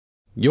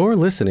You're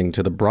listening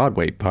to the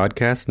Broadway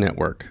Podcast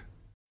Network.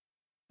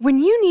 When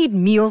you need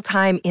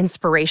mealtime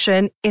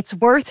inspiration, it's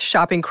worth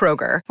shopping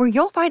Kroger, where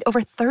you'll find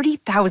over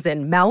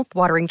 30,000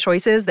 mouth-watering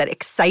choices that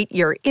excite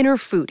your inner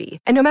foodie.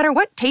 And no matter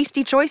what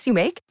tasty choice you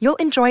make, you'll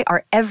enjoy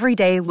our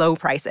everyday low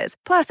prices,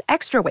 plus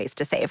extra ways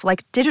to save,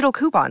 like digital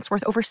coupons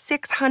worth over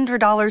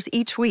 $600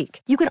 each week.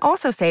 You can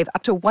also save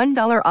up to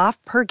 $1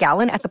 off per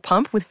gallon at the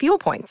pump with fuel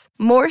points.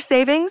 More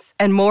savings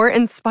and more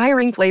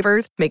inspiring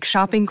flavors make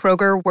shopping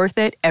Kroger worth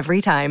it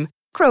every time.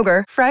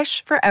 Kroger,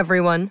 fresh for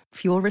everyone.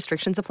 Fuel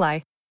restrictions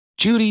apply.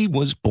 Judy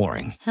was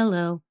boring.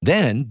 Hello.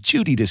 Then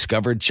Judy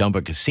discovered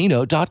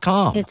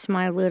ChumbaCasino.com. It's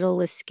my little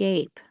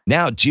escape.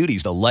 Now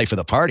Judy's the life of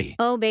the party.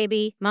 Oh,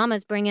 baby,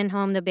 mama's bringing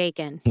home the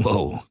bacon.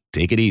 Whoa,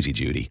 take it easy,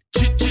 Judy.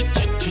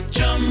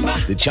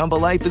 The Chumba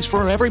life is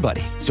for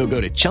everybody. So go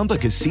to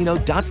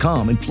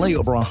ChumbaCasino.com and play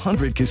over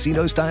 100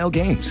 casino-style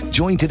games.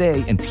 Join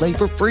today and play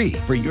for free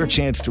for your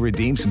chance to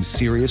redeem some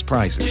serious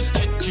prizes.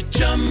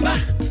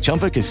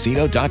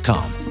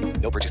 ChumbaCasino.com.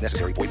 No purchase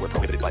necessary. Void where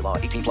prohibited by law.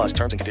 18 plus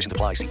terms and conditions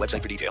apply. See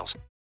website for details.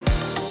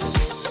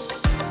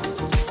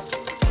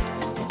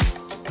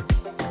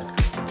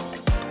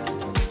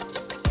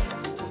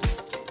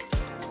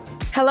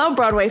 Hello,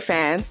 Broadway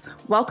fans.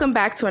 Welcome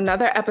back to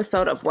another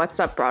episode of What's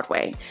Up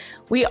Broadway.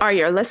 We are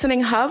your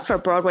listening hub for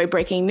Broadway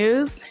breaking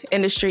news,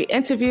 industry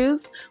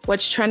interviews,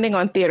 what's trending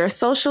on theater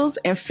socials,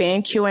 and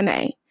fan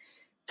Q&A.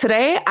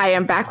 Today, I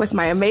am back with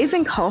my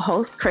amazing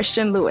co-host,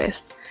 Christian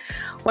Lewis.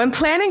 When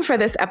planning for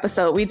this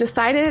episode, we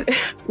decided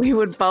we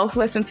would both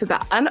listen to the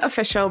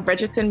unofficial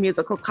Bridgerton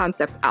musical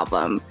concept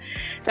album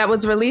that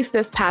was released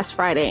this past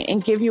Friday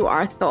and give you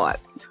our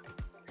thoughts.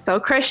 So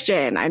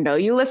Christian, I know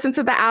you listened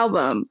to the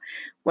album.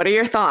 What are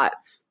your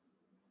thoughts?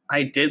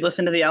 I did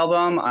listen to the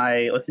album.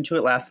 I listened to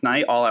it last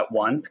night all at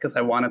once because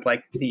I wanted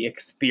the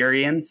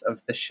experience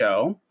of the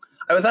show.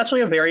 I was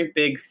actually a very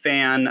big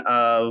fan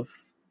of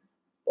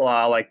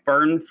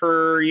Burn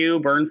for You,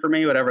 Burn for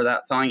Me, whatever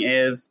that song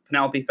is,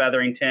 Penelope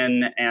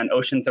Featherington and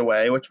Oceans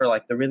Away, which were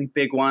the really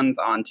big ones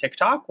on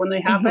TikTok when they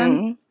happened.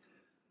 Mm-hmm.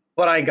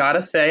 But I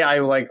gotta say,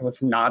 I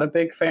was not a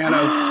big fan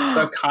of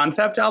the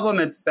concept album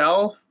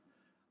itself.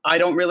 I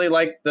don't really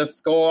like the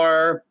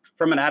score.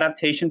 From an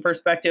adaptation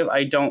perspective,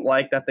 I don't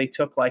like that they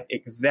took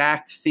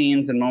exact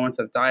scenes and moments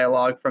of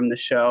dialogue from the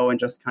show and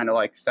just kind of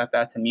set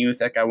that to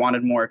music. I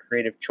wanted more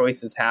creative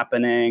choices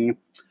happening.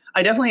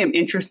 I definitely am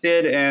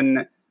interested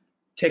in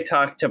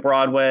TikTok to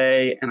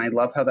Broadway, and I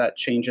love how that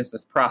changes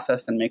this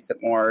process and makes it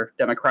more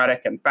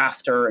democratic and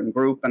faster and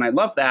group, and I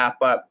love that,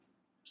 but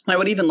I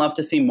would even love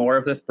to see more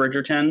of this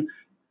Bridgerton,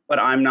 but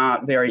I'm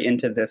not very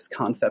into this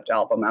concept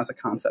album as a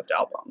concept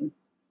album.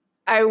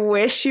 I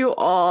wish you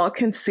all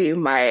can see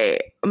my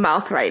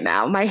mouth right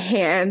now. My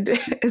hand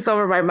is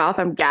over my mouth.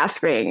 I'm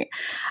gasping.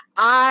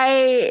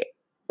 I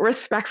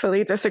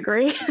respectfully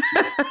disagree.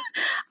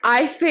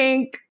 I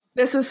think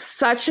this is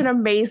such an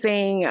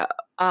amazing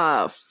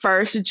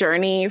first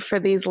journey for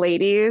these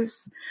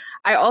ladies.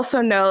 I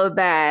also know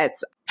that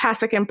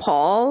Pasek and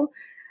Paul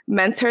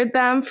mentored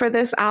them for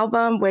this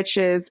album, which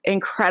is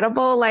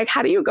incredible.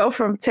 How do you go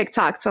from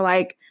TikTok to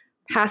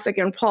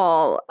Pasek and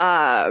Paul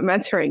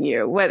mentoring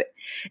you?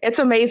 It's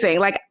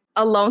amazing.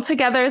 Alone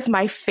Together is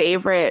my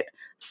favorite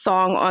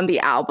song on the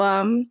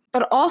album,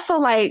 but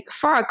also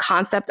for a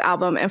concept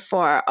album and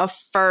for a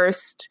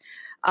first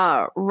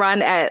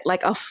run at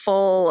a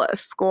full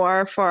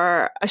score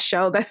for a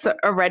show that's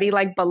already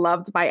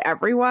beloved by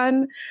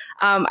everyone.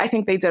 I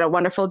think they did a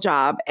wonderful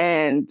job,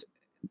 and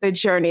the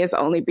journey is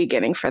only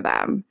beginning for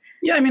them.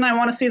 Yeah, I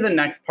want to see the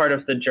next part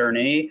of the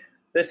journey.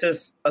 This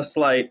is a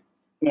slight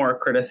more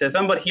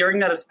criticism, but hearing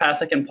that it's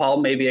Pasek and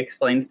Paul maybe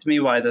explains to me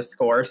why the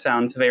score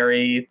sounds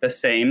very the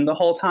same the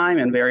whole time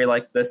and very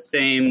the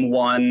same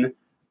one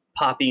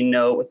poppy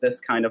note with this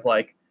kind of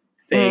fake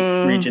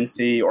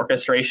Regency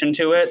orchestration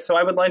to it. So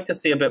I would like to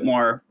see a bit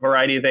more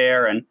variety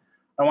there, and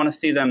I want to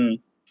see them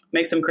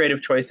make some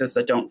creative choices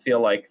that don't feel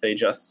like they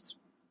just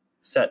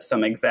set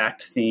some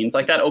exact scenes.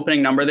 That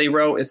opening number they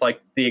wrote is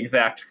the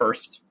exact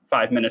first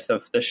 5 minutes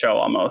of the show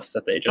almost,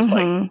 that they just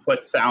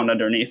put sound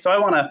underneath. So I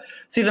want to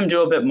see them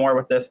do a bit more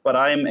with this, but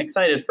I'm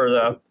excited for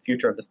the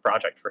future of this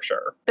project for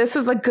sure. This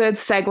is a good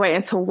segue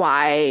into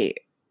why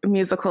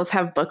musicals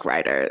have book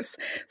writers.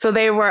 So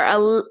they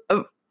were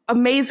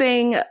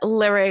amazing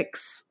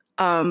lyrics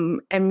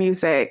and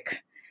music.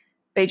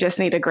 They just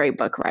need a great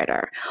book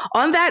writer.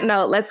 On that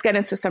note, let's get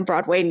into some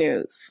Broadway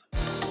news.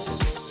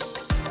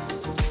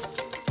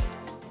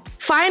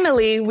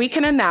 Finally, we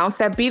can announce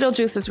that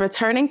Beetlejuice is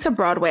returning to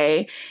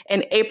Broadway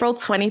in April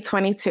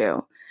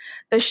 2022.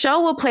 The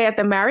show will play at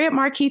the Marriott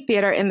Marquis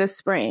Theater in the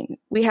spring.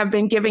 We have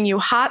been giving you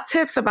hot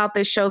tips about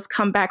this show's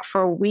comeback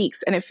for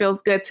weeks, and it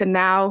feels good to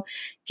now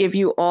give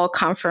you all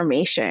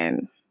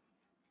confirmation.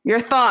 Your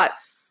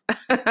thoughts,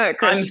 Christian?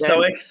 I'm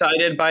so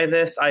excited by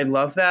this. I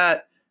love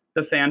that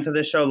the fans of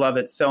this show love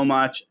it so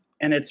much,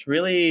 and it's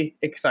really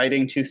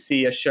exciting to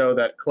see a show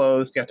that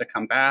closed get to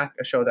come back,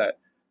 a show that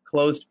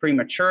closed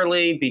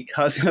prematurely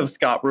because of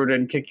Scott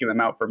Rudin kicking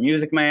them out for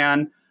Music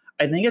Man.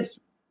 I think it's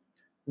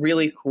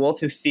really cool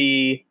to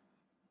see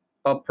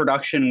a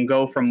production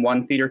go from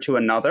one theater to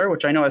another,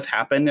 which I know has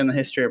happened in the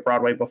history of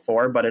Broadway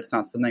before, but it's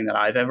not something that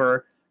I've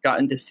ever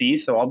gotten to see.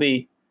 So I'll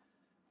be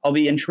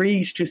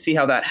intrigued to see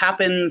how that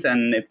happens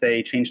and if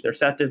they change their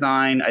set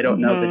design. I don't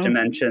know the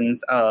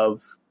dimensions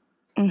of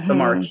the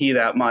marquee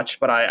that much,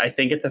 but I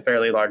think it's a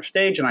fairly large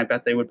stage, and I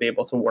bet they would be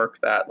able to work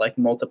that like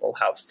multiple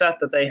house set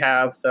that they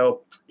have.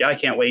 So yeah, I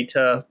can't wait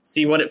to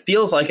see what it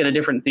feels like in a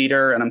different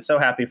theater, and I'm so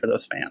happy for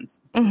those fans.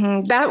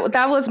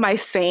 That was my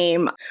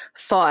same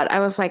thought. I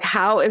was like,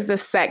 how is the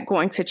set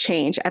going to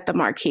change at the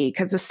marquee?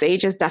 Because the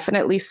stage is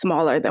definitely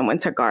smaller than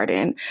Winter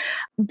Garden.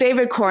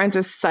 David Corns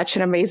is such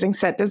an amazing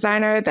set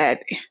designer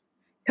that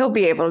he'll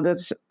be able to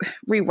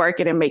rework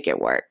it and make it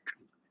work.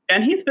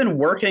 And he's been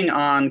working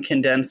on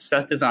condensed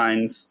set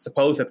designs,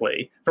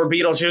 supposedly, for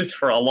Beetlejuice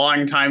for a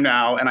long time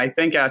now. And I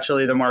think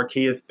actually the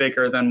marquee is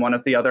bigger than one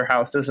of the other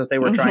houses that they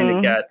were trying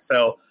to get.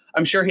 So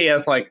I'm sure he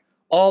has like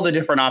all the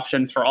different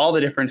options for all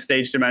the different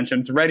stage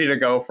dimensions ready to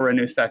go for a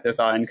new set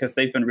design, because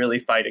they've been really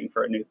fighting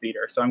for a new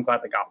theater. So I'm glad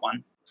they got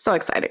one. So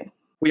exciting.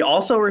 We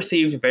also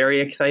received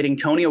very exciting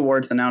Tony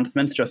Awards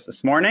announcements just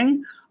this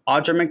morning.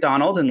 Audra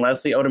McDonald and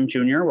Leslie Odom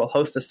Jr. will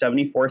host the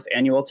 74th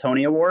Annual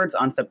Tony Awards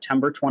on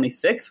September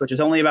 26th, which is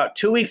only about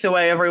 2 weeks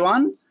away,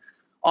 everyone.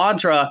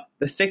 Audra,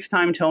 the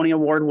 6-time Tony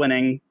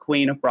Award-winning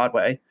Queen of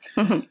Broadway,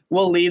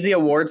 will lead the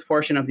awards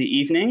portion of the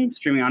evening,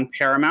 streaming on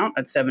Paramount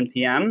at 7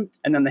 p.m.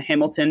 And then the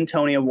Hamilton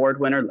Tony Award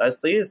winner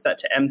Leslie is set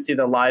to MC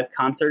the live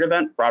concert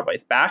event,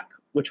 Broadway's Back,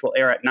 which will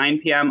air at 9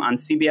 p.m. on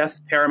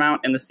CBS, Paramount,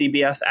 and the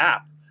CBS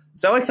app.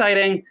 So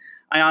exciting.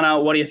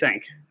 Ayana, what do you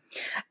think?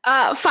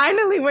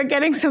 Finally, we're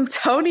getting some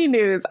Tony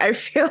news. I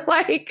feel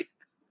like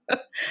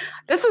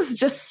this is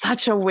just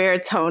such a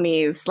weird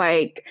Tonys.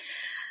 Like,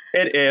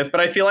 it is,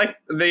 but I feel like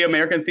the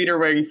American Theater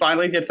Wing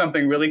finally did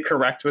something really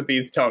correct with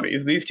these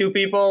Tonys. These two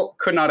people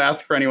could not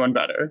ask for anyone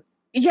better.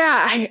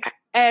 Yeah,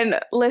 and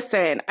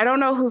listen, I don't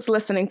know who's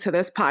listening to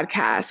this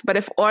podcast, but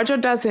if Audra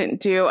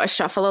doesn't do a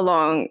shuffle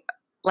along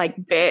like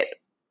bit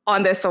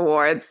on this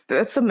awards,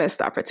 that's a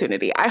missed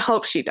opportunity. I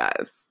hope she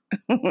does.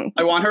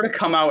 I want her to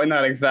come out in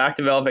that exact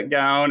velvet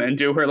gown and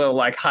do her little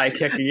like high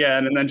kick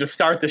again and then just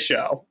start the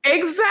show.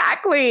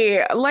 Exactly.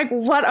 Like,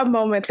 what a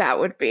moment that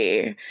would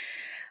be.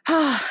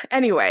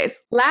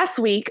 Anyways, last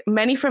week,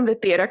 many from the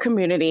theater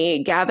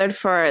community gathered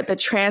for the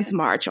Trans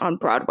March on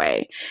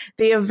Broadway.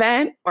 The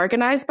event,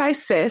 organized by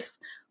CIS,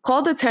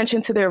 called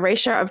attention to the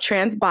erasure of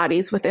trans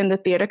bodies within the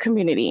theater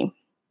community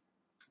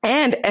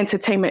and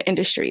entertainment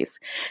industries.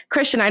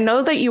 Christian, I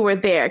know that you were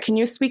there. Can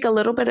you speak a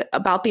little bit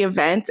about the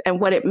event and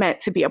what it meant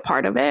to be a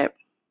part of it?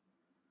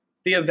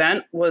 The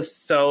event was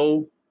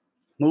so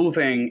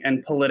moving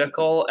and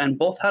political, and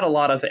both had a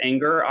lot of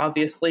anger,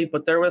 obviously,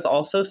 but there was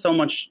also so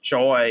much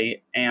joy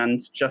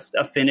and just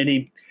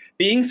affinity.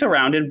 Being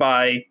surrounded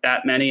by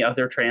that many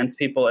other trans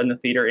people in the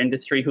theater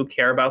industry who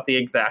care about the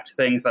exact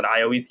things that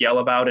I always yell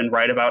about and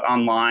write about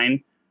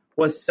online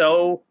was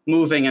so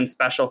moving and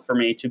special for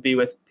me, to be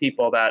with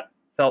people that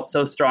felt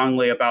so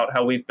strongly about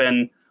how we've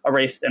been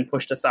erased and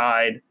pushed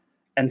aside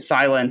and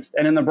silenced,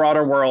 and in the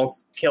broader world,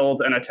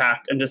 killed and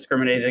attacked and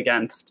discriminated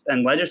against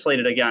and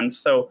legislated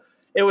against. So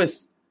it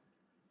was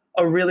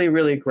a really,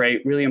 really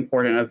great, really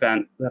important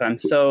event that I'm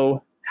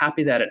so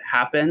happy that it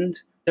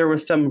happened. There were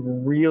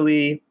some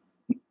really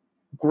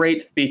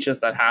great speeches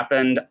that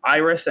happened.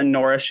 Iris and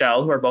Nora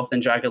Shell, who are both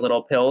in Jagged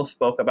Little Pill,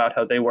 spoke about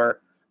how they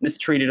were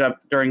mistreated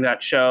up during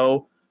that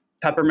show.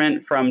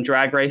 Peppermint from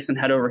Drag Race and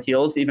Head Over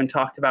Heels even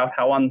talked about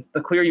how on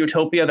the queer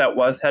utopia that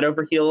was Head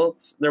Over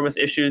Heels, there was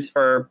issues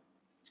for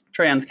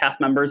trans cast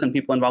members and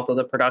people involved with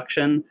the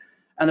production.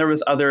 And there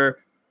was other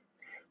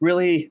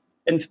really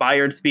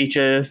inspired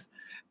speeches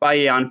by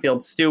Aeon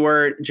Field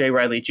Stewart, Jay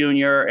Riley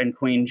Jr., and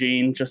Queen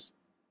Jean. Just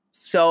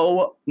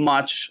so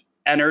much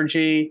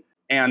energy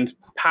and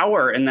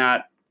power in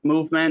that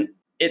movement.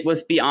 It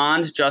was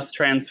beyond just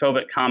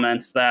transphobic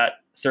comments that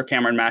Sir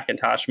Cameron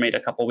Mackintosh made a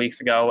couple weeks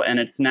ago, and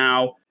it's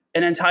now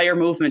an entire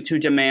movement to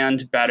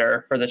demand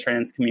better for the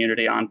trans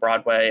community on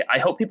Broadway. I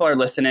hope people are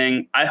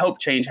listening. I hope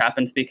change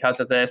happens because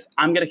of this.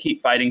 I'm going to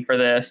keep fighting for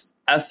this.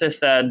 As Sis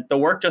said, the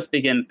work just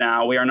begins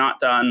now. We are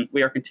not done.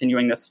 We are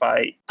continuing this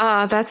fight.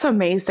 That's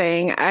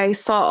amazing. I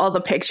saw all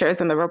the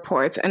pictures and the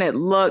reports, and it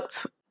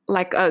looked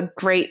like a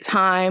great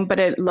time, but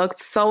it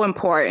looked so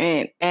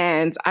important.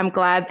 And I'm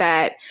glad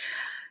that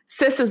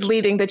Sis is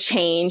leading the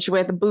change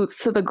with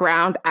boots to the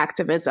ground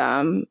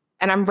activism.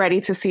 And I'm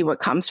ready to see what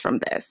comes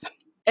from this.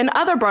 In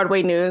other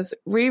Broadway news,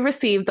 we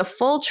received the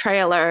full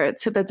trailer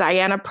to the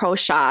Diana Pro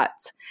Shot,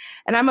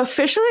 and I'm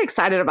officially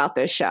excited about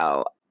this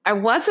show. I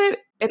wasn't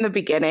in the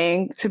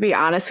beginning, to be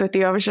honest with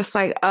you. I was just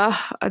like, a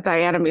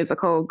Diana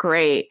musical,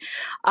 great.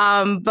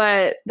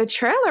 But the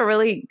trailer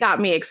really got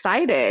me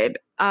excited.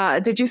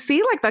 Did you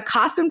see like the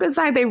costume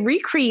design? They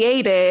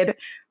recreated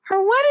her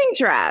wedding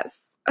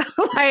dress.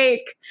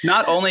 Like,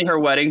 not only her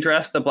wedding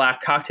dress, the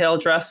black cocktail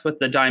dress with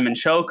the diamond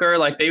choker,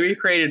 like they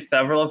recreated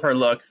several of her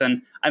looks,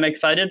 and I'm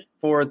excited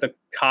for the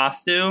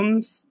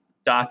costumes, ...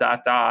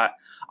 I've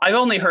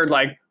only heard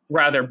like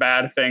rather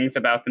bad things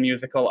about the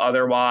musical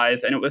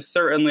otherwise, and it was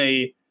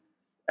certainly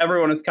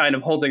everyone was kind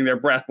of holding their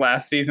breath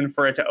last season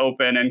for it to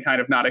open and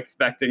kind of not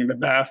expecting the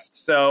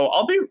best. So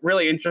I'll be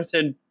really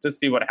interested to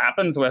see what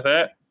happens with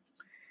it.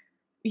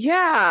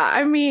 Yeah,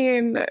 I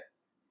mean,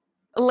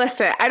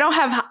 listen, I don't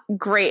have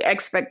great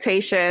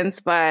expectations,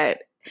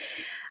 but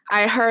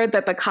I heard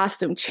that the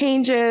costume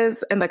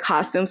changes and the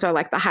costumes are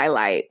like the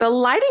highlight. The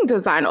lighting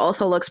design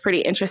also looks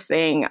pretty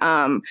interesting.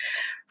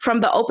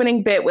 From the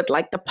opening bit with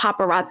like the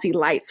paparazzi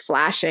lights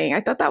flashing.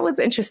 I thought that was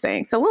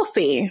interesting. So we'll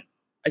see.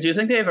 I do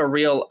think they have a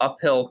real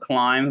uphill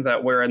climb,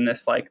 that we're in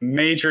this like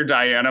major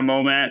Diana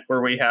moment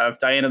where we have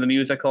Diana the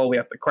musical, we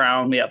have The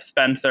Crown, we have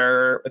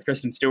Spencer with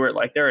Kristen Stewart.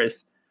 Like there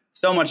is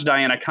so much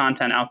Diana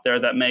content out there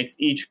that makes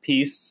each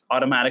piece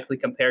automatically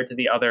compared to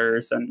the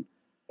others. And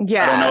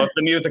yeah, I don't know if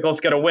the musical's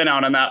going to win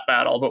out in that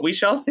battle, but we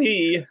shall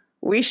see.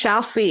 We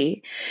shall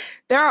see.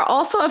 There are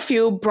also a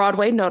few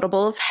Broadway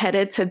notables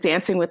headed to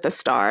Dancing with the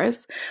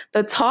Stars.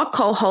 The talk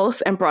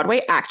co-host and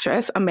Broadway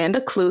actress Amanda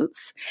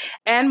Kloots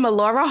and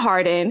Melora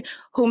Hardin,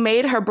 who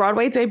made her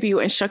Broadway debut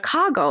in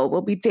Chicago,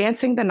 will be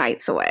dancing the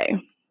nights away.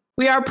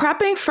 We are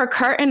prepping for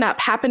Curtain Up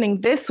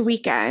happening this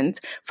weekend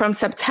from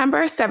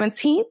September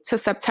 17th to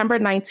September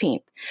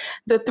 19th.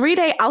 The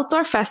 3-day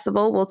outdoor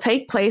festival will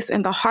take place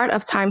in the heart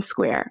of Times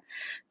Square.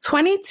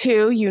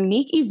 22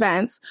 unique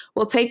events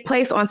will take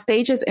place on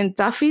stages in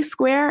Duffy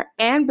Square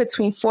and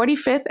between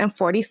 45th and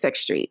 46th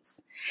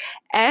Streets.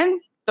 And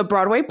the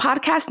Broadway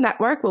Podcast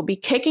Network will be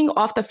kicking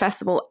off the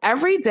festival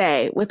every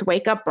day with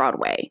Wake Up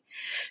Broadway.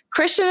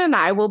 Christian and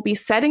I will be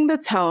setting the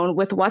tone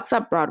with What's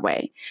Up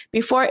Broadway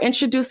before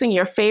introducing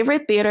your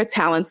favorite theater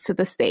talents to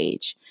the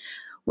stage.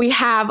 We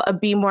have a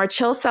Be More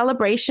Chill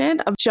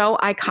celebration of Joe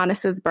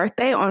Iconis'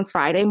 birthday on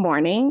Friday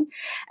morning.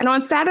 And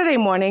on Saturday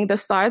morning, the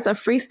stars of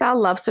Freestyle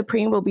Love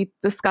Supreme will be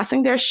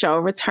discussing their show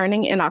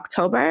returning in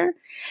October.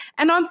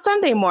 And on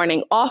Sunday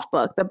morning, Off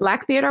Book, the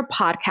Black Theater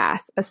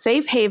Podcast, a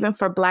safe haven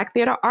for Black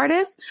theater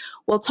artists,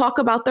 will talk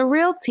about the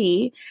real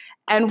tea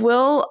and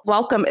will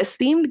welcome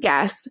esteemed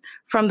guests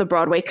from the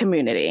Broadway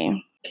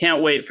community.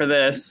 Can't wait for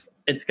this.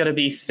 It's going to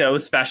be so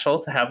special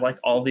to have like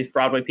all these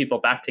Broadway people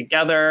back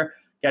together.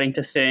 Getting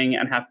to sing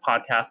and have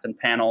podcasts and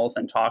panels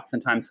and talks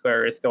in Times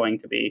Square is going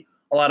to be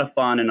a lot of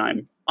fun, and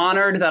I'm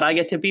honored that I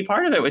get to be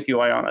part of it with you,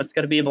 Iona. It's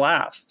going to be a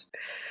blast.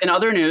 In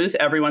other news,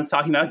 everyone's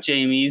talking about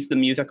Jamie's, the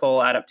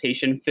musical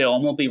adaptation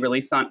film, will be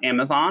released on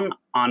Amazon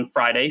on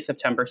Friday,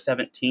 September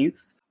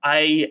 17th.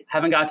 I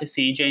haven't got to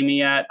see Jamie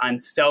yet. I'm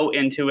so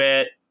into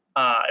it.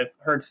 I've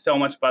heard so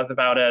much buzz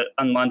about it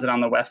on London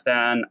on the West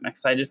End. I'm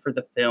excited for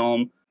the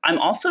film. I'm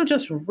also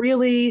just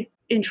really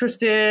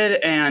interested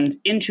and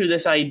into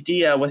this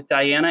idea with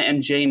Diana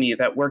and Jamie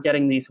that we're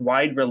getting these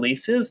wide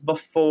releases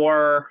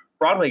before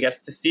Broadway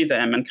gets to see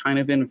them, and kind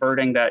of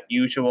inverting that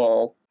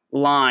usual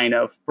line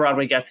of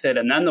Broadway gets it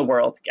and then the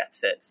world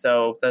gets it.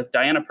 So the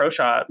Diana Pro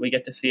Shot, we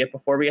get to see it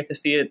before we get to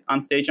see it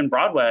on stage in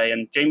Broadway,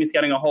 and Jamie's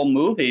getting a whole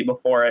movie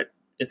before it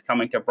is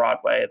coming to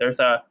Broadway. There's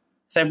a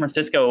San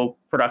Francisco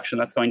production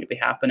that's going to be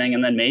happening,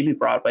 and then maybe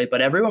Broadway,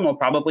 but everyone will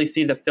probably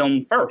see the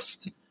film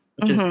first,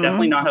 which is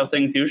definitely not how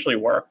things usually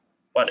work.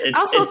 But it's,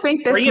 I also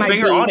think this might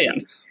bigger be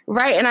audience.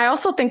 Right. And I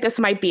also think this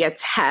might be a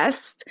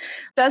test.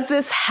 Does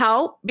this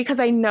help? Because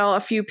I know a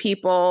few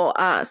people,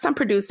 some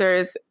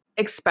producers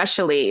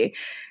especially,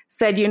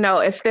 said, you know,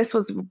 if this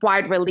was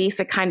wide release,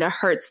 it kind of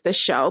hurts the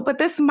show. But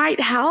this might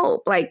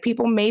help. Like,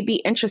 people may be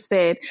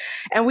interested.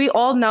 And we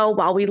all know,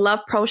 while we love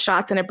Pro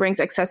Shots and it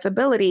brings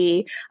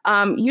accessibility,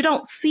 you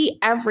don't see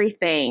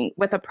everything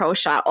with a Pro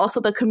Shot.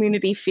 Also, the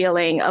community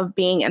feeling of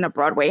being in a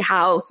Broadway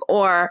house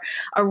or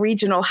a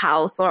regional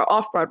house or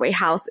off-Broadway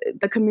house.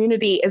 The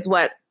community is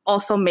what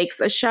also makes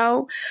a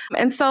show.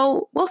 And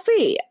so we'll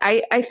see.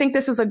 I think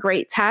this is a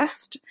great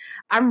test.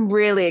 I'm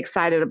really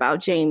excited about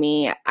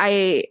Jamie.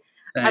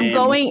 I'm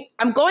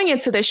going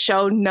into this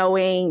show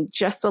knowing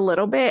just a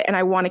little bit, and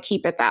I want to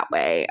keep it that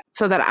way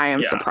so that I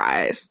am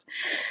surprised.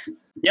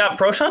 Yeah,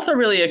 Pro Shots are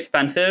really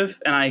expensive,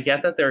 and I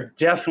get that they're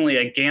definitely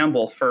a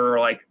gamble for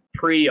like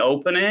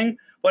pre-opening,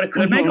 but it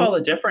could make all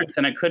the difference,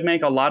 and it could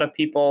make a lot of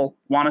people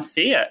want to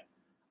see it.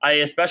 I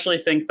especially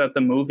think that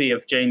the movie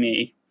of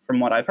Jamie, from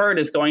what I've heard,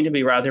 is going to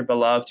be rather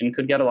beloved and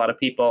could get a lot of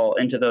people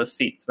into those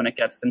seats when it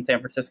gets in San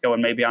Francisco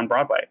and maybe on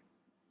Broadway.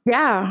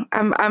 Yeah,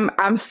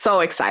 I'm so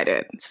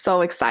excited.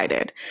 So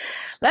excited.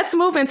 Let's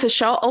move into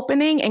show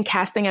opening and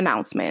casting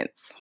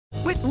announcements.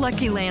 With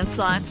Lucky Land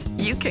Slots,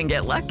 you can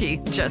get lucky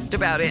just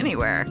about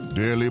anywhere.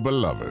 Dearly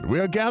beloved, we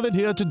are gathered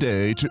here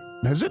today to...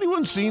 Has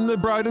anyone seen the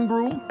bride and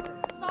groom?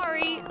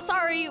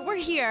 Sorry, we're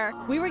here.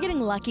 We were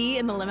getting lucky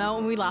in the limo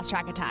and we lost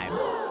track of time.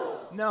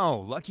 No,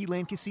 Lucky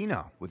Land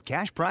Casino, with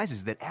cash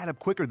prizes that add up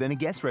quicker than a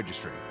guest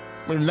registry.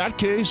 In that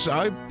case,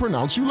 I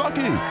pronounce you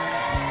lucky.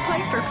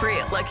 Play for free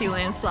at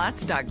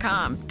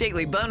LuckyLandSlots.com.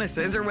 Daily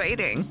bonuses are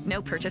waiting.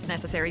 No purchase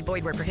necessary.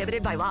 Void where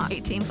prohibited by law.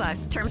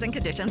 18+. Terms and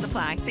conditions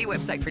apply. See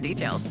website for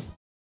details.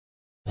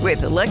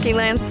 With the Lucky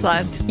Land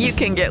Slots, you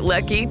can get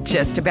lucky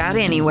just about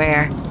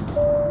anywhere.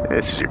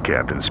 This is your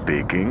captain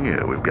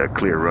speaking. We've got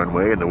clear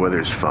runway and the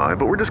weather's fine,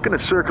 but we're just going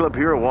to circle up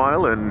here a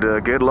while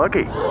and get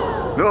lucky.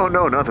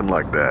 No, nothing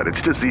like that.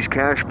 It's just these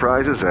cash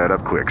prizes add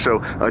up quick. So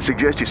I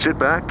suggest you sit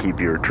back, keep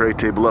your tray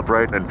table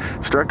upright, and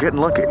start getting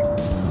lucky.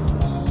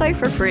 Play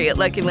for free at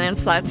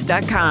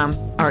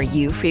LuckyLandSlots.com. Are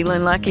you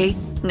feeling lucky?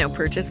 No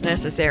purchase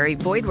necessary.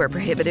 Void where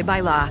prohibited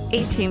by law.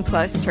 18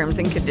 plus terms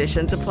and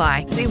conditions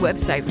apply. See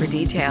website for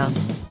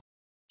details.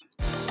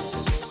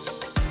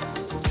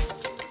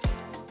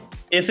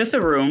 Is This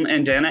a Room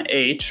and Dana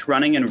H.,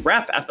 running in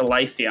rep at the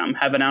Lyceum,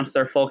 have announced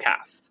their full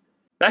cast.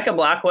 Becca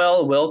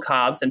Blackwell, Will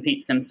Cobbs, and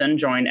Pete Simpson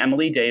join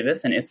Emily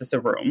Davis in Is This a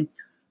Room.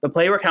 The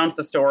play recounts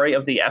the story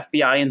of the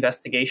FBI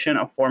investigation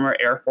of former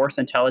Air Force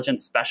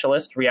intelligence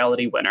specialist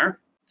reality winner.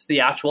 It's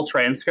the actual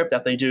transcript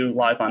that they do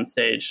live on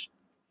stage.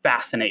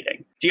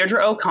 Fascinating.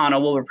 Deirdre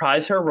O'Connell will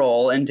reprise her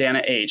role in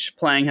Dana H.,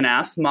 playing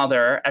Hanath's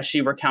mother as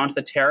she recounts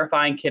the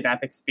terrifying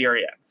kidnap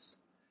experience.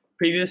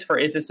 Previews for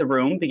Is This a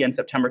Room begin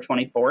September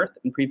 24th,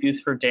 and previews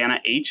for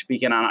Dana H.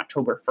 begin on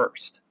October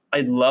 1st.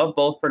 I love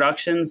both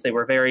productions. They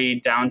were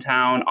very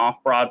downtown,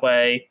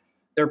 off-Broadway.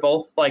 They're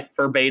both like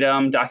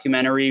verbatim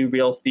documentary,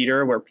 real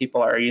theater where people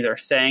are either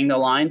saying the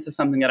lines of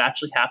something that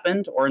actually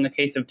happened, or in the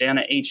case of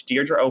Dana H.,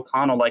 Deirdre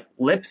O'Connell like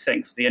lip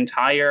syncs the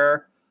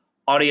entire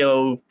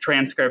audio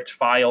transcript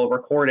file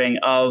recording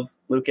of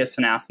Lucas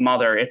Hanath's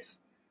mother. It's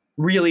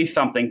really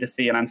something to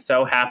see, and I'm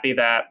so happy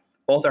that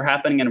both are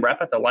happening in rep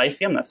at the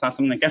Lyceum. That's not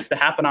something that gets to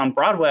happen on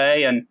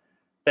Broadway, and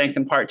thanks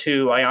in part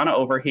to Ayana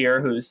over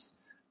here, who's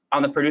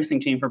on the producing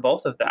team for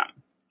both of them.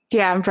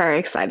 Yeah, I'm very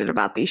excited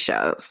about these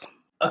shows.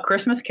 A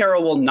Christmas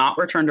Carol will not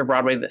return to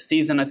Broadway this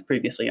season, as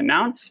previously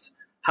announced.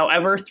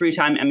 However,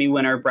 3-time Emmy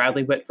winner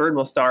Bradley Whitford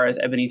will star as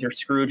Ebenezer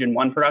Scrooge in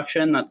one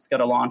production that's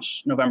going to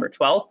launch November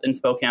 12th in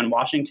Spokane,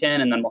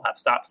 Washington, and then we'll have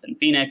stops in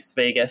Phoenix,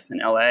 Vegas,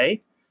 and LA.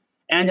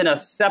 And in a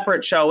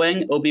separate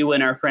showing, Obie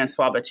winner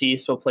Francois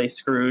Batiste will play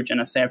Scrooge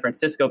in a San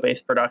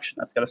Francisco-based production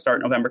that's going to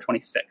start November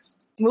 26th.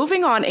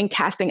 Moving on in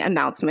casting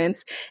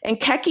announcements,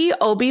 Nkeki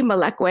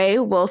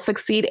Obi-Melekwe will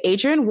succeed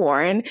Adrienne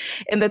Warren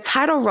in the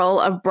title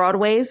role of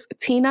Broadway's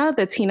Tina,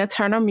 the Tina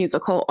Turner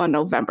musical on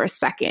November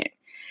 2nd.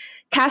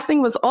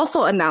 Casting was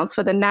also announced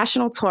for the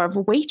national tour of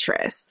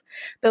Waitress.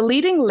 The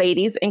leading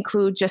ladies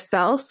include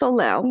Giselle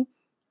Soleil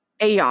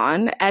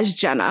Ayon as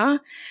Jenna,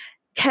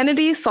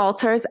 Kennedy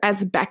Salters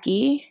as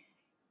Becky,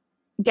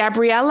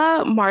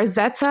 Gabriella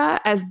Marzetta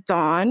as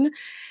Dawn,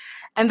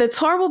 and the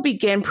tour will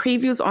begin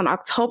previews on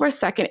October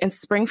 2nd in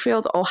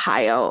Springfield,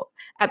 Ohio,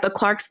 at the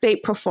Clark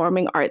State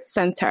Performing Arts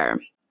Center.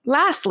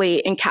 Lastly,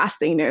 in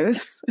casting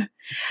news,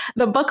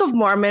 The Book of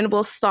Mormon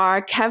will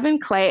star Kevin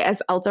Clay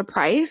as Elder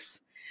Price,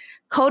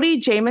 Cody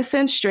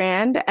Jamieson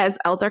Strand as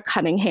Elder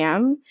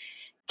Cunningham,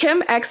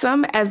 Kim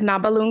Exum as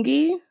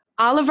Nabalungi,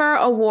 Olivier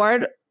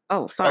Award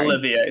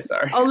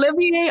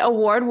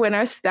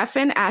winner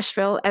Stephen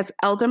Asheville as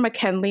Elder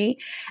McKinley,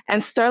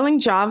 and Sterling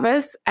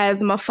Jarvis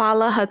as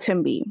Mafala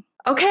Hatimbi.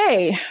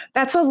 Okay,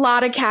 that's a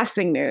lot of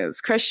casting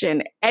news.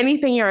 Christian,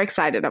 anything you're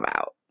excited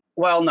about?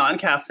 Well, not in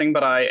casting,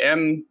 but I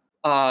am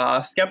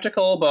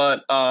skeptical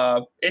but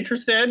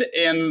interested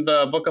in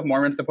the Book of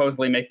Mormon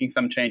supposedly making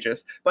some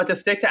changes. But to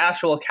stick to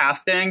actual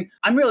casting,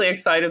 I'm really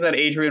excited that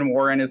Adrienne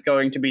Warren is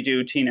going to be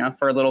due Tina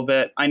for a little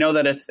bit. I know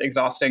that it's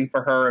exhausting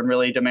for her and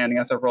really demanding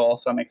as a role,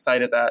 so I'm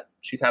excited that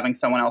she's having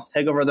someone else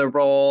take over the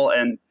role,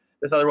 and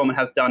this other woman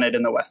has done it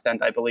in the West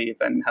End, I believe,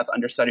 and has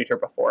understudied her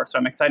before. So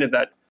I'm excited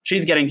that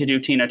she's getting to do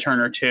Tina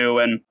Turner too.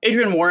 And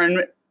Adrienne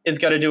Warren is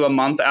going to do a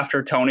month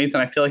after Tony's,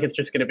 and I feel like it's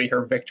just going to be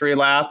her victory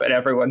lap, and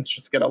everyone's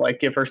just going to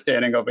like give her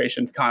standing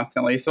ovations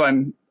constantly. So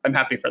I'm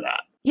happy for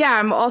that. Yeah,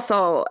 I'm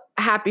also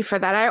happy for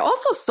that. I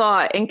also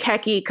saw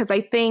Nkeki, because I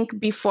think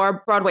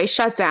before Broadway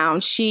shut down,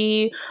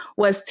 she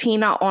was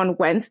Tina on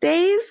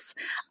Wednesdays,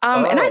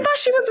 and I thought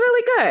she was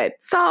really good.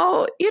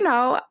 So,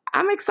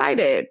 I'm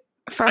excited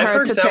for her to take over.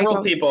 I've heard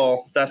several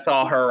people that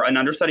saw her in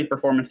understudy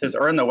performances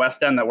or in the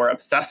West End that were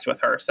obsessed with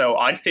her. So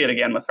I'd see it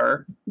again with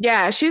her.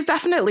 Yeah, she's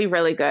definitely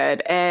really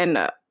good.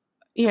 And,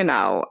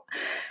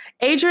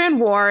 Adrienne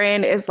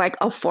Warren is like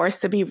a force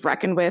to be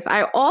reckoned with.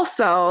 I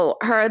also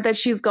heard that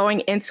she's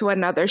going into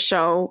another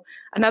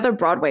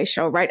Broadway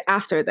show right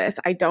after this.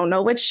 I don't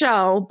know which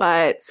show,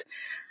 but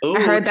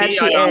I heard that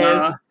she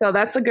is. So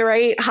that's a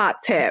great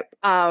hot tip.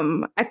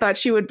 I thought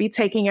she would be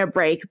taking a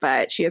break,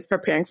 but she is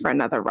preparing for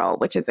another role,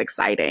 which is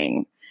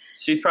exciting.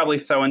 She's probably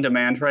so in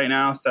demand right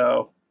now.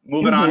 So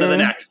moving on to the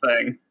next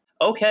thing.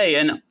 Okay,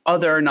 and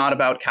other not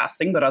about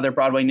casting, but other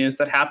Broadway news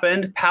that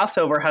happened.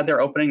 Passover had their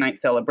opening night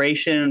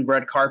celebration,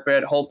 red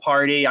carpet, whole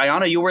party.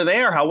 Ayana, you were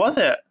there. How was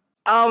it?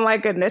 Oh my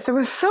goodness, it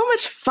was so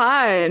much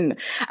fun.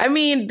 I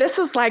mean, this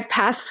is like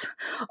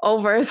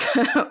Passover's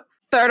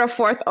third or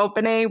fourth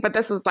opening, but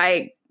this was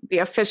like the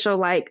official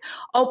like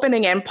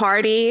opening and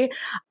party.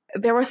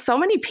 There were so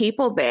many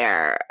people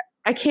there.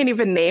 I can't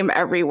even name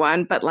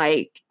everyone, but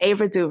like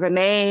Ava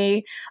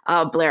DuVernay,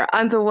 Blair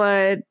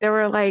Underwood, there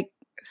were like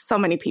so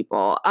many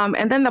people.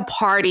 And then the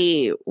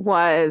party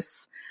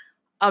was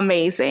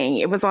amazing.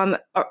 It was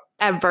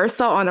at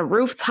Versa on a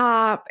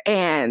rooftop,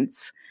 and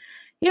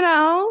you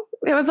know,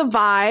 it was a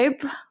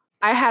vibe.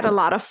 I had a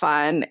lot of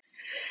fun.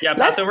 Yeah,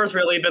 Passover's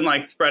really been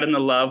like spreading the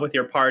love with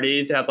your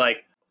parties. You had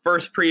like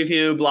first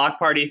preview, block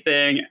party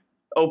thing,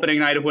 opening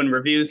night of when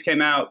reviews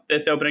came out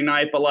this opening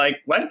night. But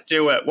like, let's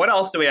do it. What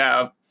else do we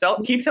have?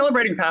 Keep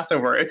celebrating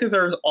Passover. It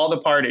deserves all the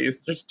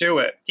parties. Just do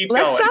it.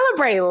 Let's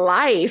celebrate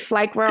life.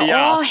 Like we're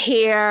all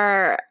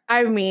here.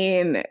 I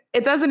mean,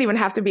 it doesn't even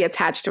have to be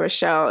attached to a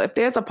show. If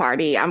there's a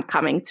party, I'm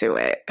coming to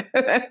it.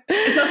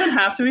 It doesn't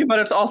have to be, but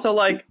it's also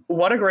like,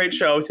 what a great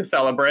show to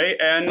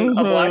celebrate. And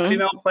a Black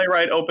female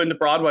playwright opened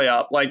Broadway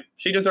up. Like,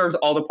 she deserves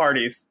all the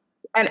parties.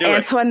 And do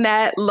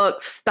Antoinette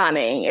looks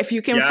stunning. If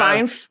you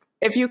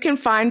can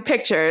find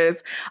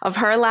pictures of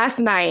her last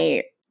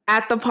night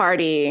at the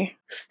party,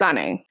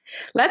 stunning.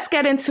 Let's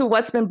get into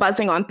what's been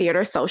buzzing on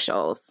theater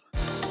socials.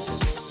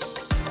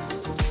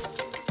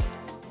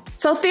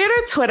 So theater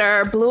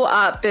Twitter blew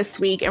up this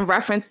week in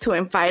reference to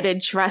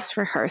invited dress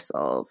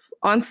rehearsals.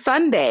 On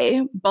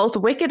Sunday, both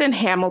Wicked and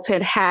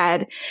Hamilton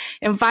had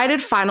invited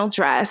final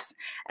dress,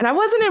 and I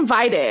wasn't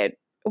invited.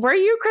 Were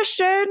you,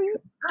 Christian?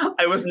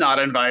 I was not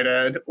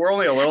invited. We're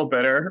only a little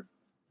bitter.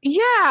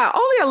 Yeah,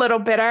 only a little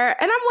bitter.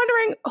 And I'm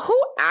wondering who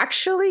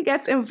actually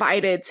gets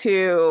invited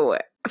to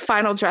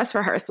final dress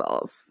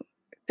rehearsals?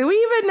 Do we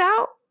even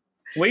know?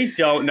 We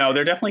don't know.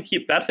 They're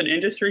definitely that's an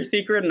industry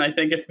secret, and I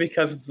think it's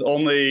because it's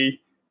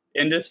only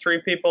industry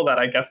people that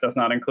I guess does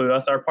not include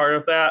us are part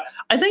of that.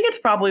 I think it's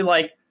probably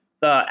like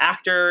the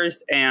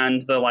actors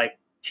and the like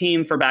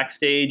team for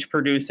backstage,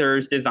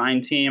 producers,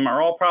 design team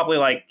are all probably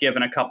like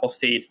given a couple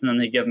seats and then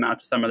they give them out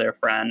to some of their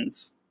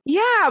friends.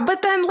 Yeah,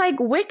 but then like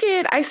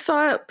Wicked, I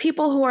saw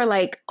people who are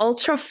like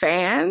ultra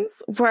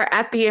fans were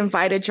at the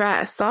invited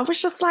dress. So I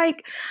was just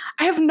like,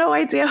 I have no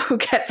idea who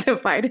gets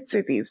invited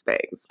to these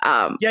things.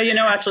 Yeah, you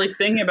know, actually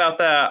thinking about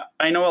that,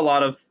 I know a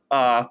lot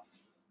of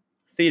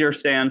theater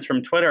stands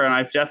from Twitter, and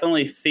I've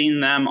definitely seen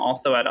them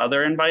also at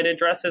other invited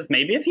dresses.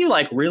 Maybe if you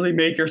like really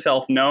make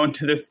yourself known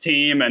to this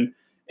team, and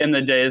in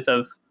the days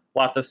of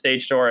lots of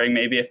stage touring,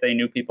 maybe if they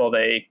knew people,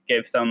 they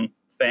gave some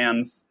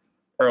fans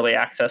early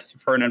access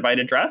for an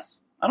invited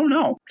dress. I don't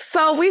know.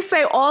 So we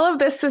say all of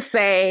this to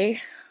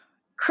say,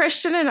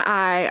 Christian and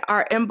I,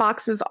 our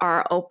inboxes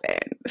are open.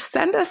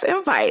 Send us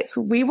invites.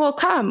 We will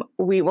come.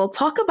 We will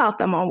talk about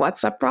them on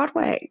What's Up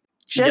Broadway.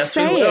 Just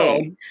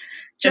saying.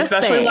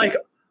 Especially like,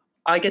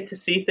 I get to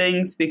see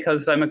things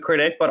because I'm a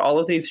critic, but all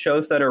of these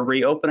shows that are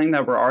reopening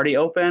that were already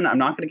open, I'm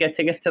not going to get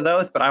tickets to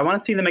those, but I want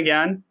to see them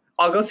again.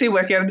 I'll go see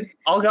Wicked.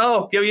 I'll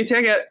go. Give you a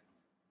ticket.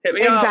 Hit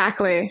me up.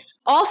 Exactly.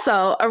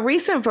 Also, a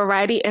recent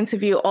Variety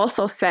interview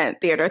also sent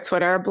theater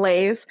Twitter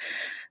ablaze.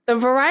 The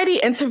Variety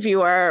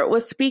interviewer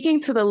was speaking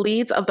to the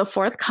leads of the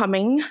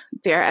forthcoming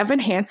Dear Evan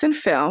Hansen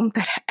film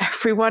that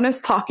everyone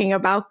is talking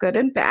about, good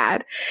and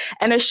bad,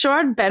 and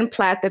assured Ben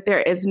Platt that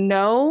there is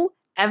no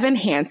Evan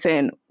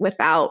Hansen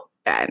without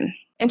Ben.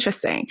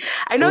 Interesting.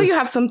 I know you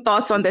have some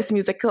thoughts on this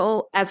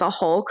musical as a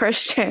whole,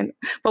 Christian,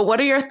 but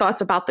what are your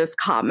thoughts about this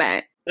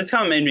comment? This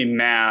comment made me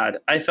mad.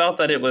 I felt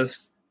that it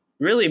was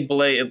really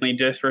blatantly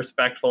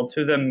disrespectful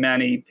to the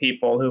many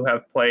people who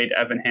have played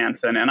Evan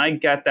Hansen. And I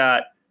get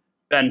that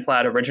Ben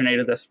Platt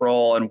originated this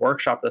role and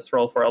workshopped this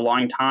role for a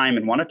long time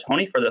and won a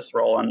Tony for this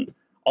role. And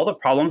all the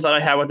problems that I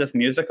had with this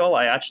musical,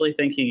 I actually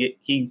think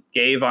he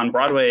gave on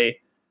Broadway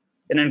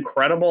an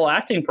incredible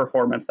acting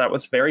performance that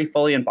was very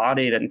fully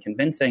embodied and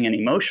convincing and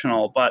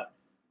emotional. But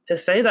to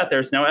say that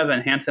there's no Evan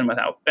Hansen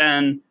without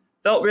Ben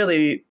felt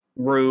really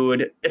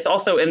rude. It's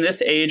also in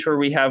this age where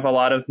we have a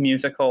lot of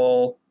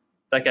musicals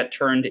that get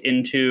turned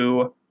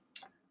into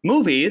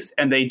movies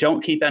and they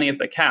don't keep any of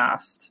the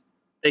cast.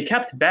 They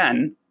kept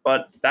Ben,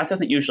 but that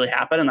doesn't usually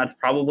happen. And that's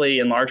probably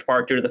in large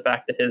part due to the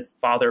fact that his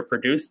father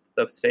produced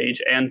the stage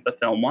and the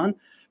film one.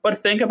 But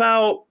think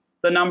about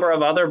the number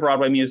of other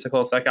Broadway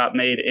musicals that got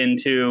made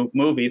into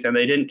movies and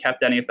they didn't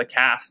kept any of the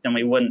cast. And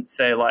we wouldn't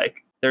say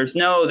like, there's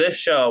no this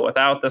show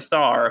without the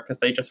star because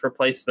they just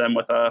replaced them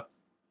with a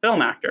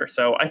film actor.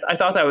 So I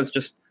thought that was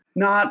just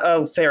not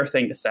a fair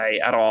thing to say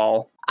at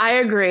all. I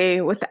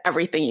agree with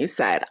everything you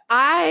said.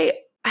 I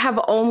have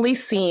only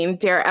seen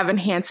Dear Evan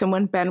Hansen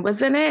when Ben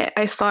was in it.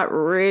 I saw it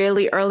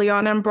really early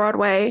on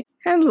Broadway.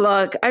 And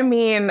look, I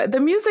mean,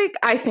 the music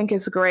I think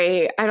is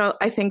great.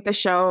 I think the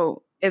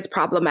show is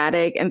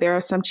problematic and there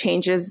are some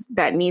changes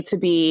that need to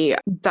be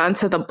done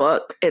to the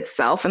book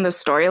itself and the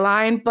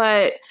storyline.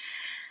 But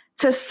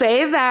to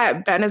say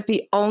that Ben is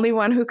the only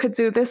one who could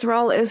do this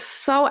role is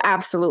so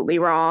absolutely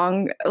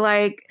wrong.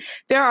 Like,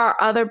 there are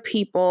other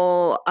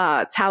people,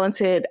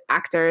 talented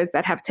actors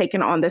that have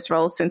taken on this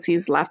role since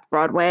he's left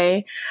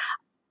Broadway.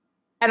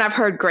 And I've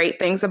heard great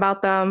things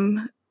about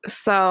them.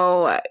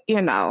 So,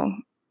 you know.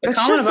 The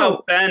comment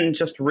about Ben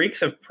just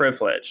reeks of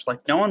privilege.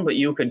 Like, no one but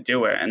you could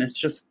do it. And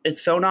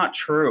it's so not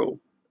true.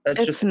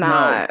 It's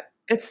not.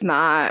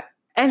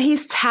 And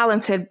he's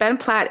talented. Ben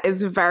Platt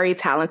is very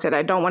talented.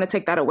 I don't want to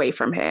take that away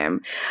from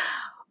him.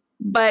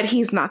 But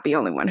he's not the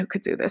only one who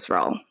could do this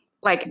role.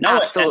 Like, no,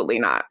 absolutely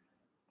not.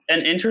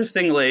 And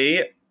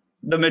interestingly,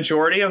 the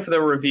majority of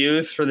the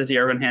reviews for the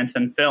Dear Evan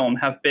Hansen film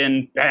have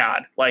been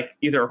bad. Like,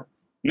 either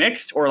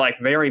mixed or, like,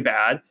 very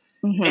bad.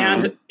 Mm-hmm.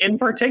 And in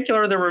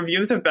particular, the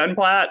reviews of Ben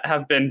Platt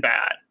have been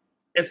bad.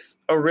 It's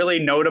a really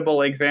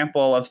notable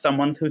example of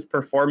someone whose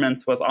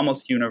performance was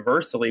almost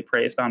universally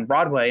praised on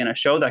Broadway in a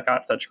show that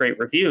got such great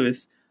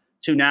reviews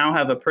to now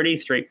have a pretty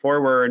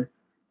straightforward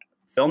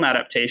film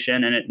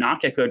adaptation and it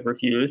not get good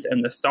reviews.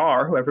 And the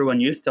star, who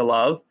everyone used to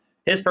love,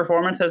 his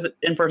performance has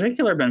in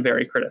particular been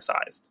very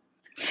criticized.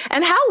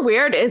 And how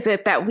weird is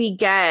it that we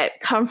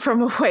get Come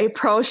From Away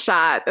Pro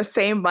Shot the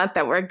same month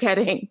that we're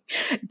getting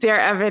Dear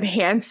Evan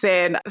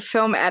Hansen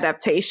film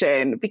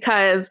adaptation?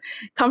 Because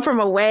Come From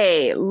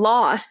Away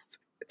lost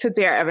to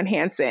Dear Evan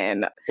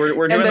Hansen.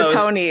 We're doing the those,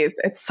 Tonys.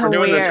 It's so weird.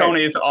 We're doing the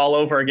Tonys all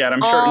over again.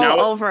 I'm sure now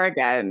over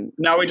again.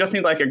 Now we just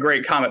need like a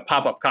Great Comet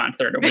pop-up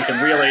concert and we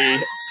can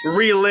really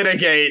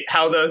relitigate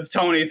how those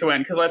Tonys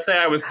went. Because let's say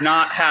I was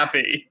not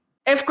happy.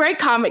 If Great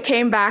Comet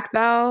came back,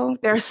 though,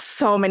 there's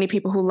so many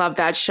people who love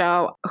that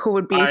show who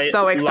would be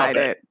so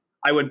excited.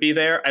 I would be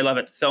there. I love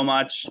it so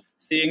much.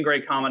 Seeing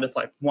Great Comet is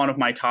like one of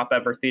my top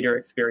ever theater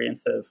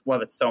experiences.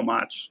 Love it so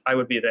much. I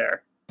would be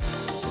there.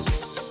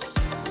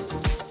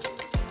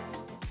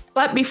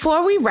 But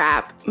before we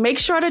wrap, make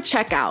sure to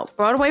check out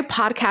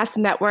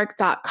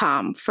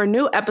BroadwayPodcastNetwork.com for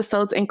new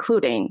episodes,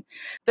 including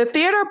the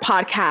Theater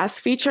Podcast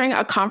featuring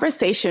a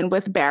conversation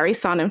with Barry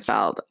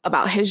Sonnenfeld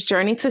about his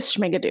journey to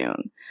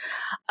Schmigadoon.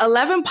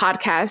 11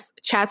 Podcasts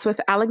chats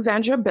with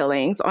Alexandra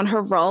Billings on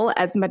her role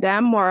as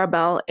Madame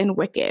Morabelle in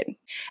Wicked.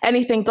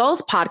 Anything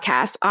Goes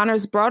podcast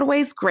honors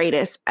Broadway's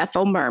greatest,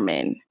 Ethel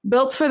Merman.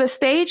 Built for the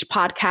Stage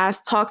podcast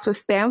talks with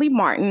Stanley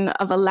Martin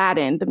of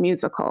Aladdin, the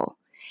musical.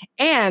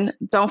 And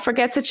don't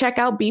forget to check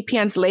out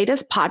BPN's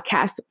latest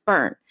podcast,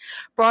 Burnt,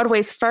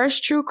 Broadway's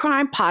first true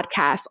crime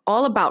podcast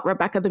all about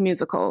Rebecca the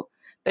Musical,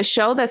 the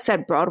show that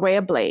set Broadway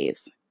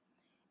ablaze.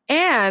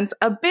 And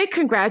a big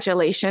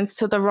congratulations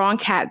to the Wrong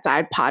Cat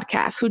Died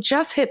podcast, who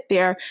just hit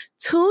their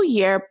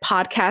 2-year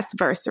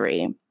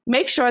podcast-versary.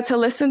 Make sure to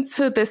listen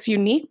to this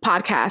unique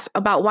podcast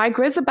about why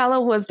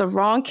Grizabella was the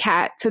wrong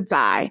cat to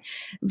die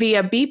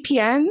via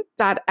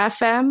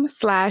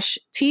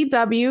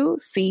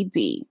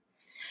bpn.fm/TWCD.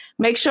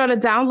 Make sure to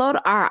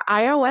download our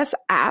iOS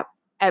app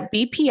at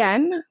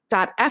bpn.fm/app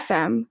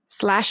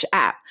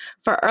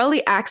for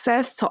early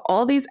access to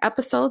all these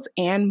episodes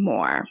and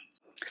more.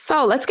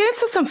 So let's get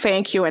into some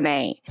fan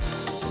Q&A.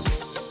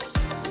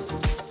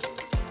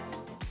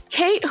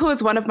 Kate, who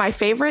is one of my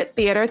favorite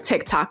theater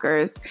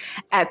TikTokers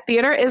at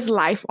Theater is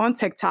Life on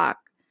TikTok,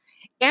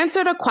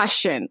 answered a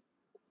question: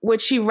 would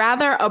she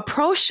rather a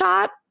pro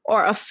shot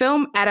or a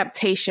film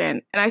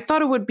adaptation? And I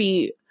thought it would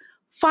be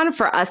fun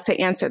for us to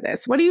answer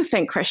this. What do you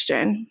think,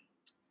 Christian?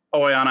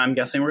 Oh, Ayana, I'm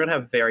guessing we're going to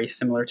have very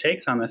similar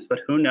takes on this,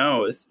 but who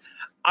knows?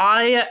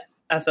 I,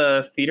 as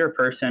a theater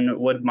person,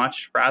 would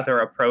much rather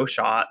a pro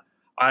shot.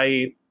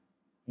 I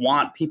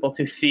want people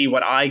to see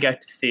what I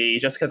get to see.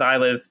 Just because I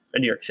live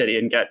in New York City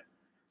and get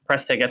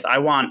press tickets, I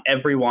want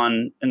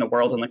everyone in the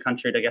world and the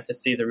country to get to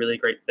see the really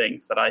great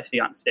things that I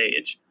see on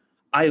stage.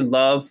 I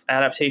love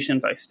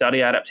adaptations. I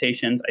study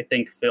adaptations. I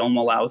think film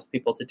allows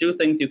people to do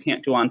things you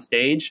can't do on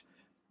stage.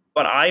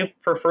 But I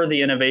prefer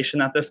the innovation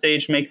that the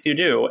stage makes you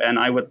do, and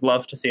I would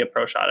love to see a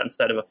pro shot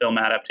instead of a film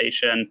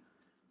adaptation.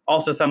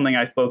 Also, something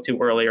I spoke to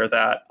earlier,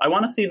 that I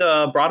want to see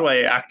the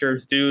Broadway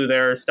actors do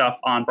their stuff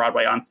on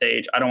Broadway on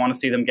stage. I don't want to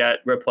see them get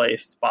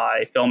replaced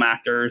by film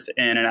actors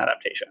in an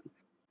adaptation.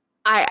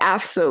 I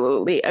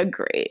absolutely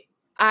agree.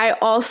 I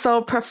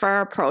also prefer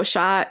a pro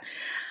shot.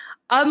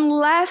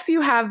 Unless you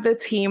have the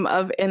team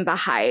of In the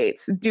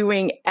Heights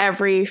doing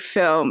every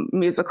film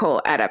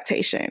musical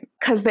adaptation.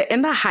 Because the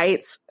In the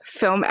Heights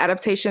film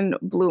adaptation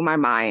blew my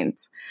mind.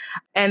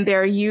 And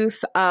their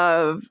use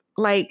of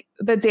like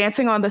the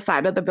dancing on the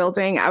side of the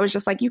building, I was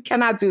just like, you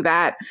cannot do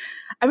that.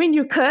 I mean,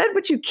 you could,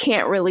 but you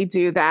can't really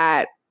do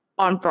that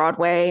on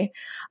Broadway.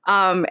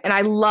 And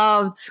I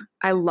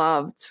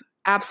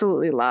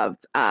absolutely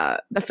loved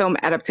the film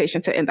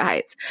adaptation to In the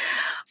Heights.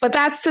 But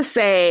that's to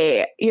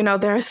say, you know,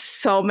 there are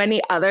so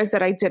many others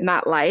that I did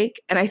not like.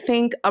 And I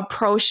think a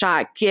pro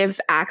shot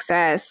gives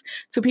access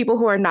to people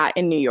who are not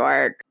in New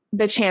York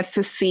the chance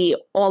to see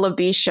all of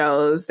these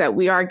shows that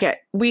we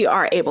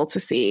are able to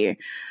see.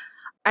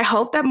 I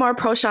hope that more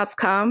pro shots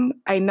come.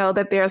 I know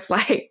that there's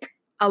like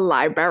a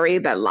library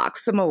that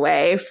locks them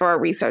away for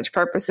research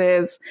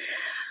purposes.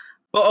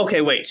 Well,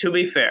 okay, wait, to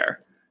be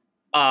fair,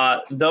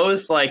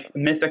 those like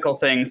mythical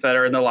things that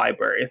are in the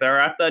library, they're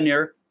at the New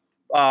York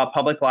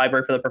Public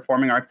Library for the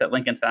Performing Arts at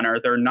Lincoln Center.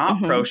 They're not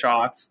pro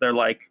shots. They're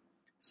like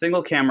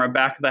single camera,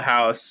 back of the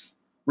house,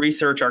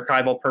 research,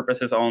 archival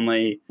purposes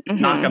only,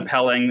 not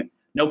compelling.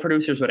 No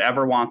producers would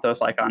ever want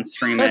those like on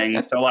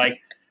streaming. So like,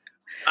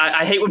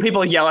 I hate when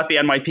people yell at the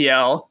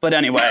NYPL, but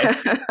anyway,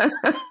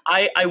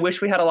 I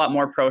wish we had a lot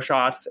more pro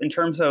shots. In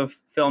terms of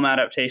film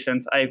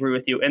adaptations, I agree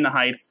with you. In the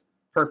Heights,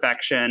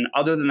 perfection.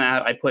 Other than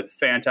that, I put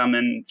Phantom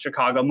and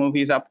Chicago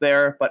movies up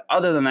there. But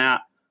other than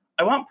that,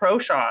 I want pro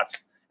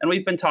shots. And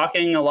we've been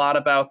talking a lot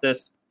about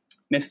this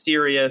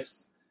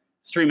mysterious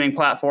streaming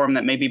platform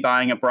that may be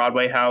buying a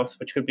Broadway house,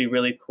 which could be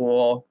really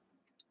cool.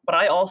 But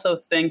I also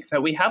think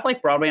that we have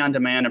like Broadway On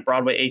Demand and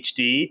Broadway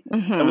HD,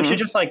 and we should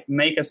just like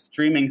make a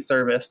streaming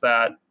service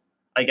that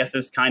I guess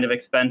is kind of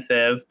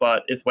expensive,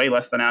 but is way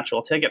less than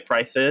actual ticket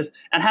prices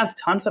and has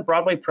tons of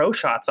Broadway pro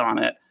shots on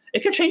it.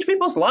 It could change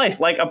people's life.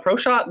 Like the pro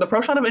shot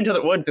of Into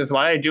the Woods is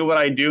why I do what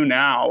I do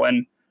now.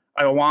 And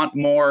I want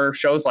more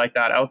shows like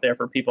that out there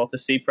for people to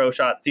see pro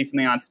shots, see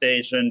something on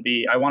stage and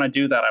I want to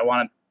do that. I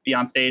want to be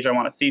on stage. I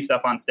want to see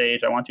stuff on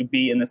stage. I want to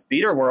be in this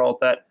theater world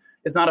that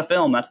is not a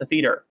film, that's a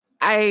theater.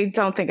 I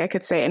don't think I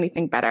could say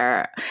anything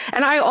better.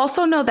 And I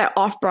also know that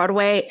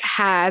Off-Broadway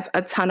has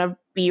a ton of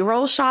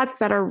B-roll shots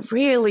that are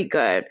really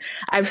good.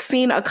 I've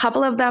seen a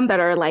couple of them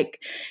that are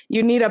like,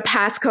 you need a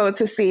passcode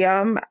to see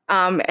them.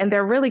 And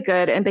they're really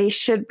good. And they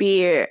should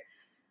be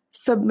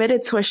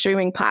submitted to a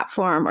streaming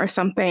platform or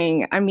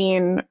something. I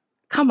mean,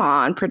 come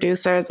on,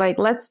 producers, like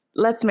let's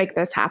make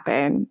this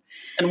happen.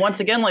 And once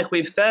again, like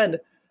we've said,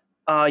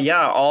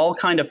 all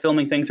kind of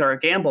filming things are a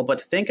gamble,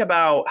 but think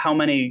about how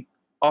many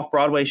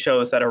Off-Broadway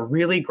shows that are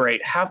really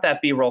great have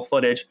that B-roll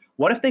footage.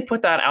 What if they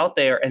put that out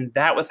there and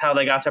that was how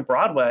they got to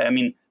Broadway? I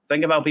mean,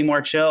 think about Be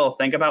More Chill.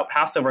 Think about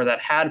Passover that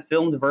had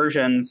filmed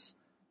versions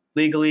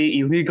legally,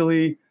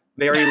 illegally,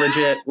 very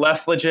legit,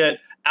 less legit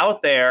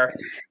out there.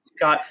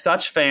 Got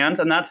such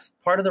fans, and that's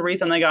part of the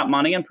reason they got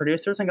money and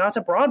producers and got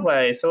to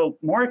Broadway. So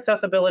more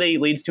accessibility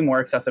leads to more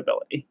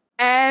accessibility.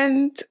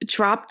 And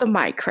drop the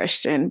mic,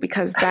 Christian,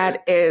 because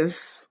that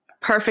is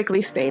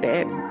perfectly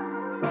stated.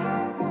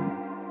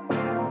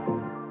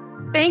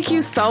 Thank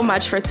you so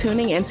much for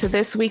tuning into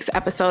this week's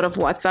episode of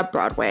What's Up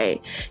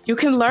Broadway. You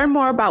can learn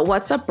more about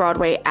What's Up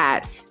Broadway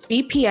at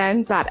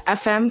bpn.fm/WUB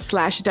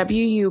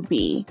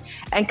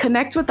and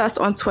connect with us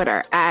on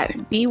Twitter at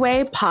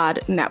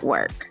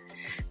BWayPodNetwork.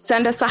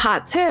 Send us a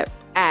hot tip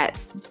at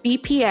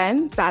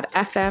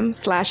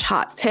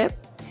bpn.fm/hot tip.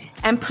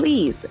 And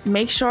please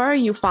make sure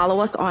you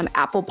follow us on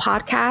Apple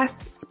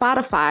Podcasts,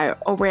 Spotify,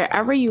 or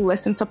wherever you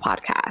listen to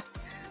podcasts.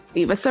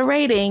 Leave us a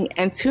rating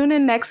and tune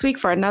in next week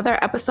for another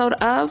episode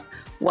of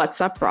What's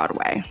Up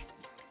Broadway.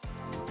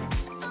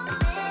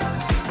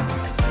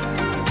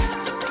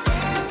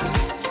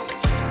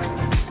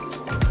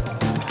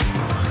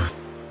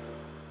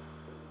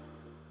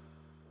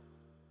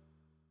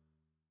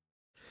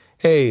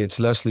 Hey, it's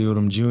Leslie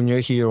Odom Jr.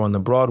 here on the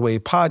Broadway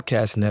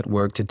Podcast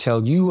Network to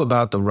tell you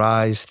about the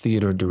Rise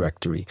Theater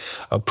Directory,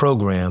 a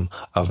program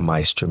of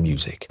Maestro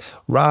Music.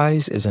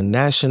 Rise is a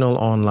national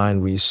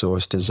online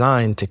resource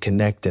designed to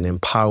connect and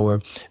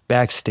empower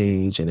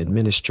backstage and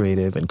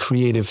administrative and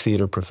creative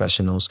theater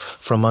professionals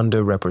from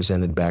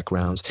underrepresented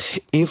backgrounds.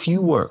 If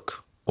you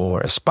work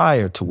or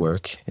aspire to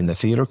work in the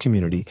theater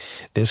community,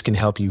 this can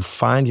help you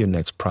find your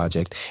next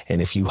project.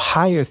 And if you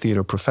hire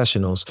theater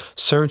professionals,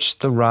 search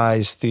the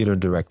Rise Theater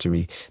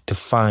Directory to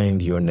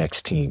find your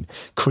next team.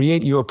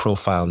 Create your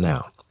profile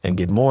now and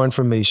get more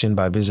information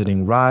by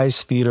visiting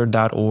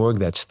risetheater.org.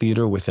 That's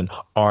theater with an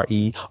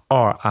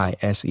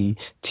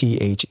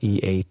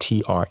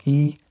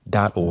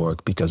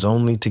RISETHEATRE.org, because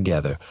only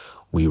together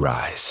we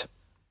rise.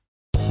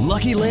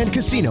 Lucky Land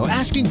Casino,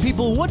 asking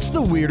people, what's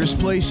the weirdest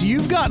place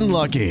you've gotten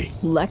lucky?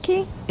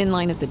 Lucky? In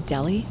line at the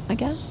deli, I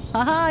guess?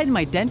 Aha, in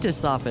my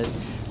dentist's office.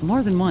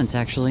 More than once,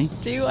 actually.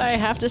 Do I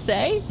have to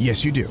say?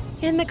 Yes, you do.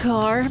 In the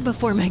car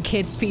before my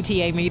kids'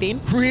 PTA meeting.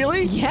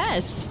 Really?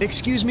 Yes.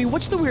 Excuse me,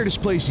 what's the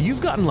weirdest place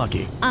you've gotten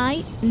lucky?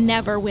 I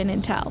never win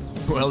and tell.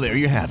 Well, there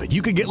you have it.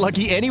 You can get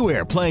lucky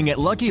anywhere, playing at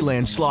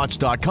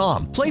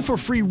LuckyLandSlots.com. Play for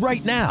free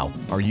right now.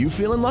 Are you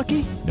feeling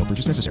lucky? No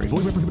purchase necessary.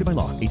 Void where prohibited by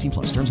law.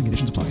 18+. Terms and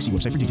conditions apply. See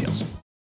website for details.